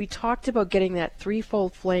so we talked about getting that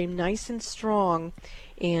threefold flame nice and strong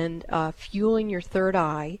and fueling your third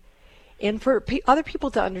eye. And for other people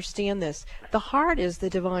to understand this, the heart is the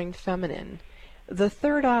divine feminine. The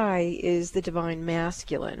third eye is the divine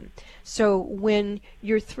masculine. So when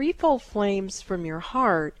your threefold flames from your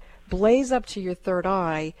heart blaze up to your third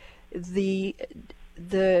eye, the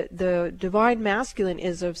divine masculine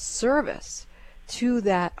is of service to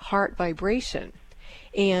that heart vibration.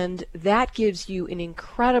 And that gives you an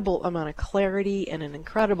incredible amount of clarity and an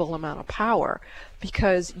incredible amount of power,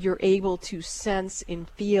 because you're able to sense and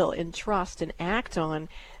feel and trust and act on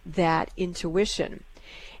that intuition.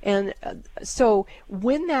 And so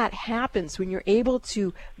when that happens, when you're able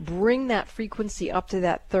to bring that frequency up to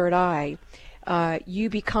that third eye, you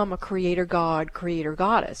become a creator god, creator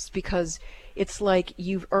goddess, because it's like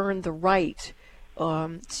you've earned the right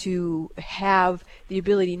to have the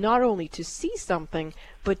ability not only to see something,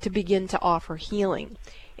 but to begin to offer healing.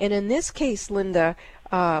 And in this case, Linda,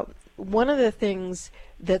 one of the things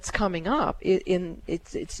that's coming up,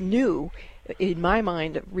 it's new in my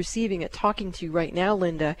mind, receiving it, talking to you right now,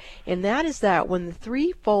 Linda, and that is that when the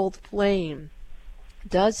threefold flame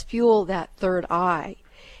does fuel that third eye,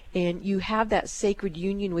 and you have that sacred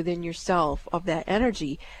union within yourself of that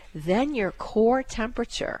energy, then your core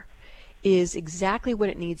temperature is exactly what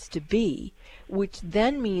it needs to be, which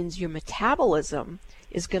then means your metabolism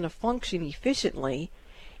is going to function efficiently,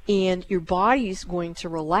 and your body's going to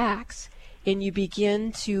relax, and you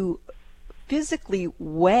begin to physically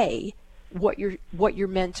weigh what you're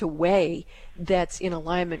meant to weigh, that's in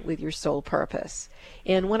alignment with your soul purpose.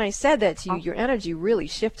 And when I said that to you, your energy really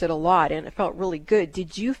shifted a lot, and it felt really good.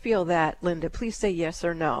 Did you feel that, Linda? Please say yes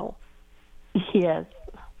or no. Yes.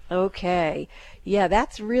 Okay. Yeah,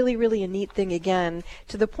 that's really, really a neat thing again,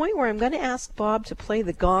 to the point where I'm going to ask Bob to play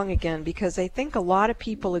the gong again, because I think a lot of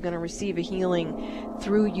people are going to receive a healing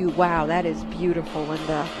through you. Wow, that is beautiful,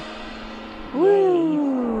 Linda. Woo!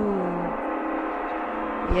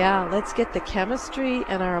 Yeah, let's get the chemistry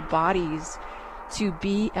and our bodies to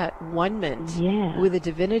be at one-ment with the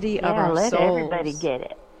divinity of our let souls. Everybody get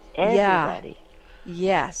it. Everybody. Yeah.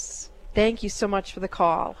 Yes. Thank you so much for the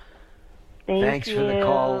call. Thanks for the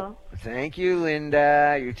call. Thank you,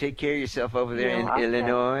 Linda. You take care of yourself over there in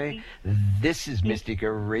Illinois. This is Mystica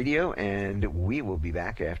Radio, and we will be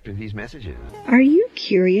back after these messages. Are you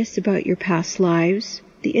curious about your past lives?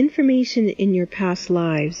 The information in your past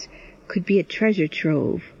lives could be a treasure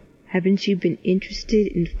trove. Haven't you been interested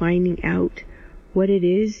in finding out what it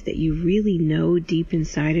is that you really know deep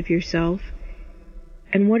inside of yourself?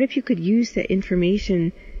 And what if you could use that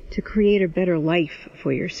information to create a better life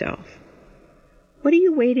for yourself? What are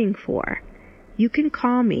you waiting for? You can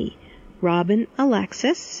call me, Robin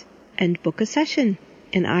Alexis, and book a session,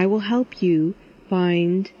 and I will help you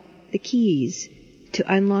find the keys to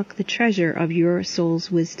unlock the treasure of your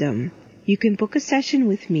soul's wisdom. You can book a session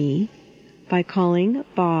with me by calling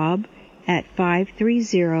Bob at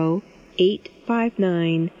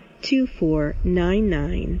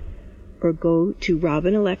 530-859-2499, or go to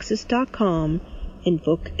robinalexis.com and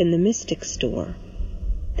book in the Mystic Store.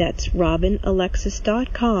 That's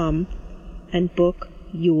robinalexis.com and book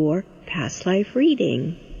your past life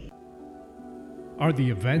reading. Are the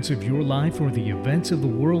events of your life or the events of the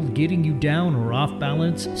world getting you down or off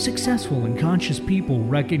balance? Successful and conscious people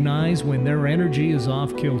recognize when their energy is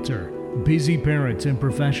off kilter. Busy parents and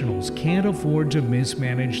professionals can't afford to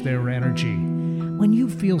mismanage their energy. When you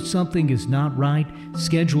feel something is not right,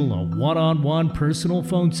 schedule a one-on-one personal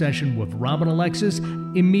phone session with Robin Alexis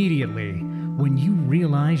immediately. When you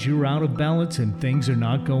realize you're out of balance and things are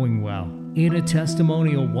not going well. In a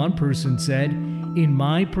testimonial, one person said, "In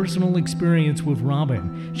my personal experience with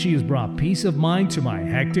Robin, she has brought peace of mind to my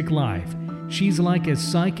hectic life. She's like a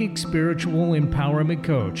psychic spiritual empowerment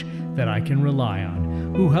coach that I can rely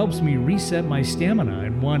on, who helps me reset my stamina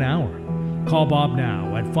in 1 hour." Call Bob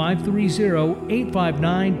now at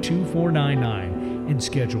 530-859-2499 and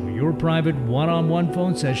schedule your private one-on-one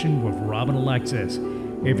phone session with Robin Alexis.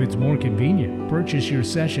 If it's more convenient, purchase your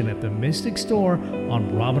session at the Mystic Store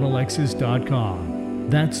on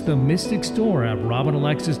robinalexis.com. That's the Mystic Store at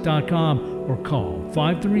robinalexis.com, or call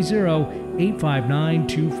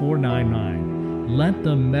 530-859-2499. Let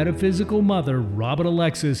the metaphysical mother, Robin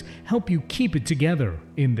Alexis, help you keep it together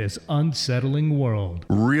in this unsettling world.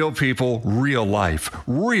 Real people, real life,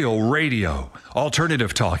 real radio.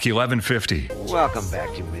 Alternative Talk 1150. Welcome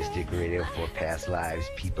back to Mystic Radio for Past Lives,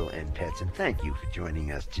 People, and Pets, and thank you for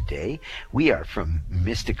joining us today. We are from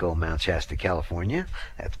mystical Mount Shasta, California.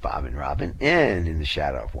 That's Bob and Robin. And in the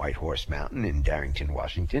shadow of White Horse Mountain in Darrington,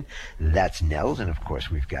 Washington, that's Nels. And of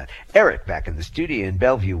course, we've got Eric back in the studio in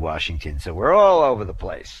Bellevue, Washington. So we're all over the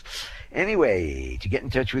place. Anyway, to get in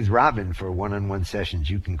touch with Robin for one-on-one sessions,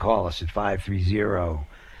 you can call us at 530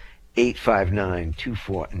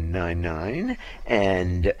 859-2499,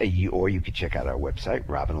 and you could check out our website,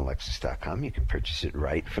 robinalexis.com. You can purchase it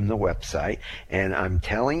right from the website. And I'm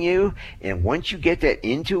telling you, and once you get that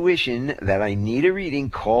intuition that I need a reading,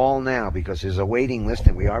 call now, because there's a waiting list,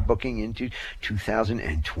 and we are booking into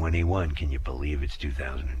 2021. Can you believe it's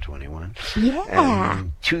 2021? Yeah.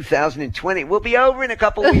 And 2020 will be over in a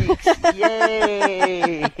couple weeks.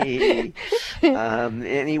 Yay!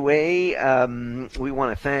 Anyway, we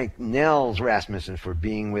want to thank Nels Rasmussen for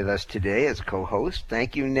being with us today as co-host.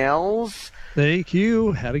 Thank you, Nels. Thank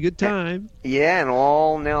you. Had a good time. Yeah, and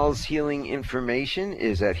all Nels' healing information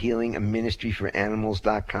is at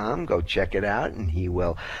healingministryforanimals.com. Go check it out, and he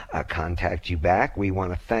will contact you back. We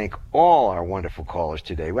want to thank all our wonderful callers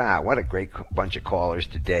today. Wow, what a great bunch of callers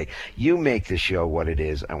today. You make the show what it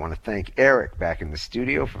is. I want to thank Eric back in the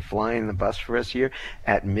studio for flying the bus for us here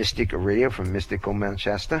at Mystic Radio from Mystical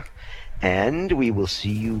Manchester. And we will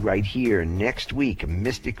see you right here next week,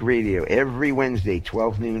 Mystic Radio, every Wednesday,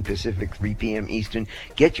 12 noon Pacific, 3 p.m. Eastern.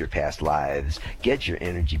 Get your past lives. Get your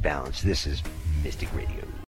energy balance. This is Mystic Radio.